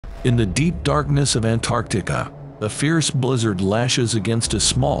In the deep darkness of Antarctica, a fierce blizzard lashes against a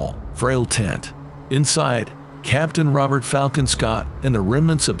small, frail tent. Inside, Captain Robert Falcon Scott and the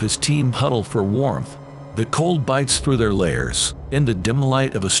remnants of his team huddle for warmth. The cold bites through their layers, and the dim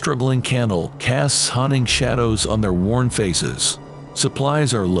light of a struggling candle casts haunting shadows on their worn faces.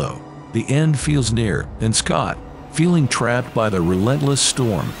 Supplies are low. The end feels near, and Scott, feeling trapped by the relentless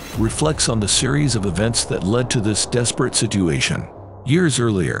storm, reflects on the series of events that led to this desperate situation. Years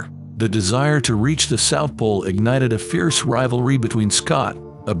earlier, the desire to reach the South Pole ignited a fierce rivalry between Scott,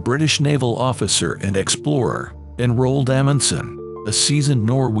 a British naval officer and explorer, and Roald Amundsen, a seasoned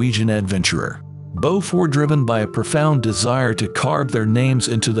Norwegian adventurer. Both were driven by a profound desire to carve their names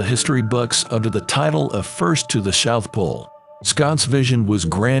into the history books under the title of First to the South Pole. Scott's vision was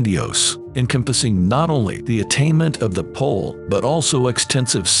grandiose, encompassing not only the attainment of the pole but also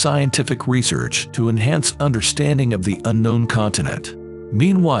extensive scientific research to enhance understanding of the unknown continent.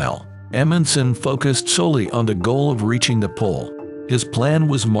 Meanwhile, Amundsen focused solely on the goal of reaching the pole. His plan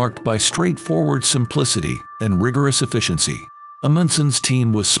was marked by straightforward simplicity and rigorous efficiency. Amundsen's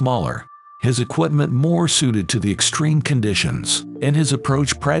team was smaller, his equipment more suited to the extreme conditions, and his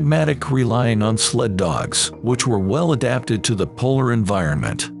approach pragmatic, relying on sled dogs, which were well adapted to the polar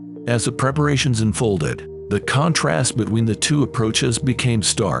environment. As the preparations unfolded, the contrast between the two approaches became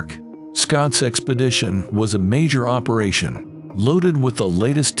stark. Scott's expedition was a major operation, loaded with the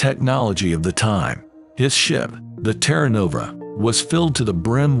latest technology of the time. His ship, the Terra Nova, was filled to the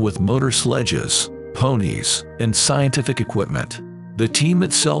brim with motor sledges, ponies, and scientific equipment. The team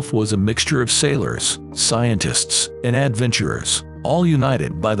itself was a mixture of sailors, scientists, and adventurers, all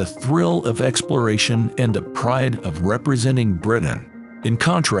united by the thrill of exploration and the pride of representing Britain. In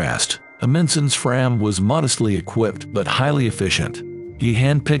contrast, Amundsen's Fram was modestly equipped but highly efficient. He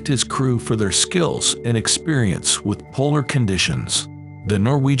handpicked his crew for their skills and experience with polar conditions. The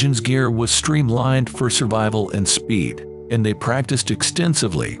Norwegian's gear was streamlined for survival and speed, and they practiced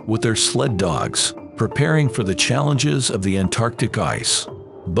extensively with their sled dogs, preparing for the challenges of the Antarctic ice.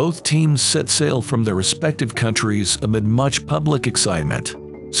 Both teams set sail from their respective countries amid much public excitement.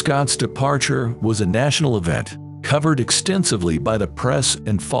 Scott's departure was a national event, covered extensively by the press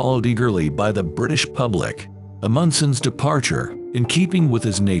and followed eagerly by the British public. Amundsen's departure, in keeping with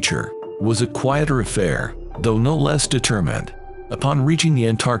his nature, was a quieter affair, though no less determined. Upon reaching the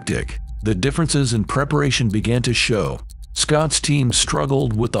Antarctic, the differences in preparation began to show. Scott's team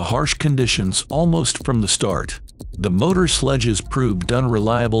struggled with the harsh conditions almost from the start. The motor sledges proved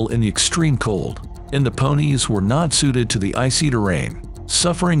unreliable in the extreme cold, and the ponies were not suited to the icy terrain,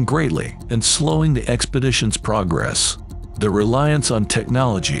 suffering greatly and slowing the expedition's progress. The reliance on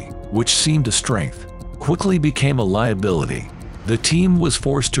technology, which seemed a strength, quickly became a liability. The team was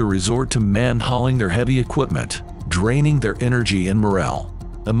forced to resort to man-hauling their heavy equipment, draining their energy and morale.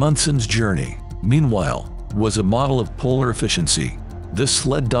 Amundsen's journey, meanwhile, was a model of polar efficiency. The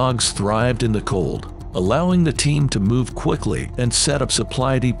sled dogs thrived in the cold, allowing the team to move quickly and set up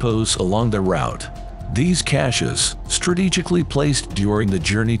supply depots along their route. These caches, strategically placed during the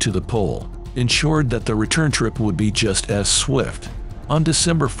journey to the pole, ensured that the return trip would be just as swift. On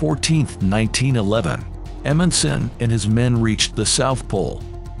December 14, 1911, Amundsen and his men reached the South Pole.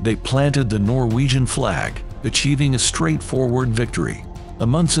 They planted the Norwegian flag, achieving a straightforward victory.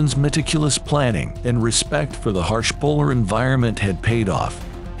 Amundsen's meticulous planning and respect for the harsh polar environment had paid off.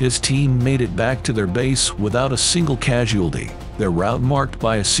 His team made it back to their base without a single casualty, their route marked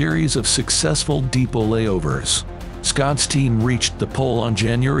by a series of successful depot layovers. Scott's team reached the pole on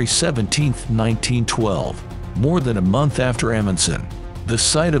January 17, 1912, more than a month after Amundsen. The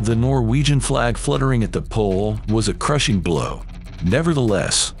sight of the Norwegian flag fluttering at the pole was a crushing blow.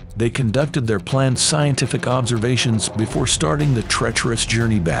 Nevertheless, they conducted their planned scientific observations before starting the treacherous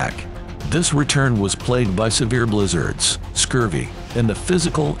journey back. This return was plagued by severe blizzards, scurvy, and the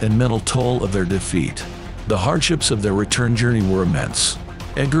physical and mental toll of their defeat. The hardships of their return journey were immense.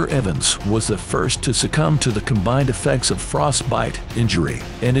 Edgar Evans was the first to succumb to the combined effects of frostbite, injury,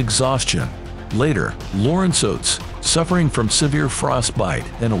 and exhaustion. Later, Lawrence Oates, suffering from severe frostbite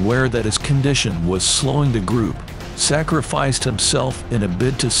and aware that his condition was slowing the group, sacrificed himself in a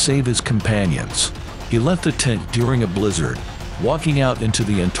bid to save his companions. He left the tent during a blizzard, walking out into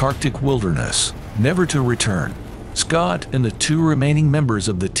the Antarctic wilderness, never to return. Scott and the two remaining members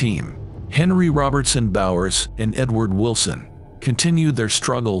of the team, Henry Robertson Bowers and Edward Wilson, continued their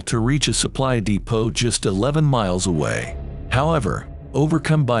struggle to reach a supply depot just 11 miles away. However,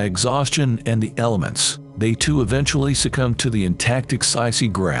 overcome by exhaustion and the elements, they too eventually succumbed to the Antarctic's icy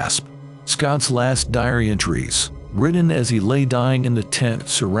grasp. Scott's last diary entries, written as he lay dying in the tent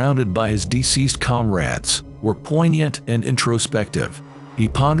surrounded by his deceased comrades, were poignant and introspective. He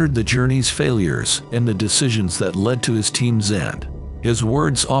pondered the journey's failures and the decisions that led to his team's end. His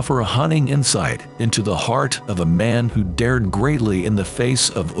words offer a haunting insight into the heart of a man who dared greatly in the face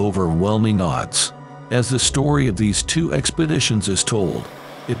of overwhelming odds. As the story of these two expeditions is told,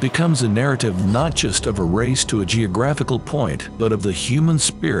 it becomes a narrative not just of a race to a geographical point, but of the human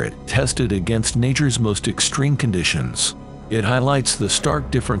spirit tested against nature's most extreme conditions. It highlights the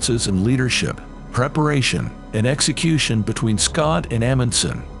stark differences in leadership, preparation, and execution between Scott and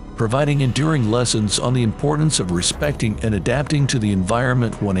Amundsen, providing enduring lessons on the importance of respecting and adapting to the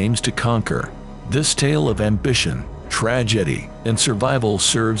environment one aims to conquer. This tale of ambition, tragedy, and survival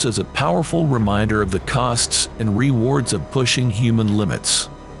serves as a powerful reminder of the costs and rewards of pushing human limits.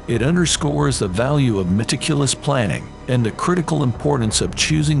 It underscores the value of meticulous planning and the critical importance of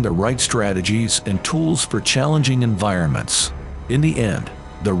choosing the right strategies and tools for challenging environments. In the end,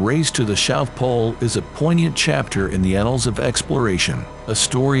 the race to the South Pole is a poignant chapter in the annals of exploration, a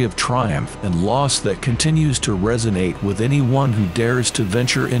story of triumph and loss that continues to resonate with anyone who dares to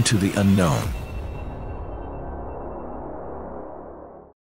venture into the unknown.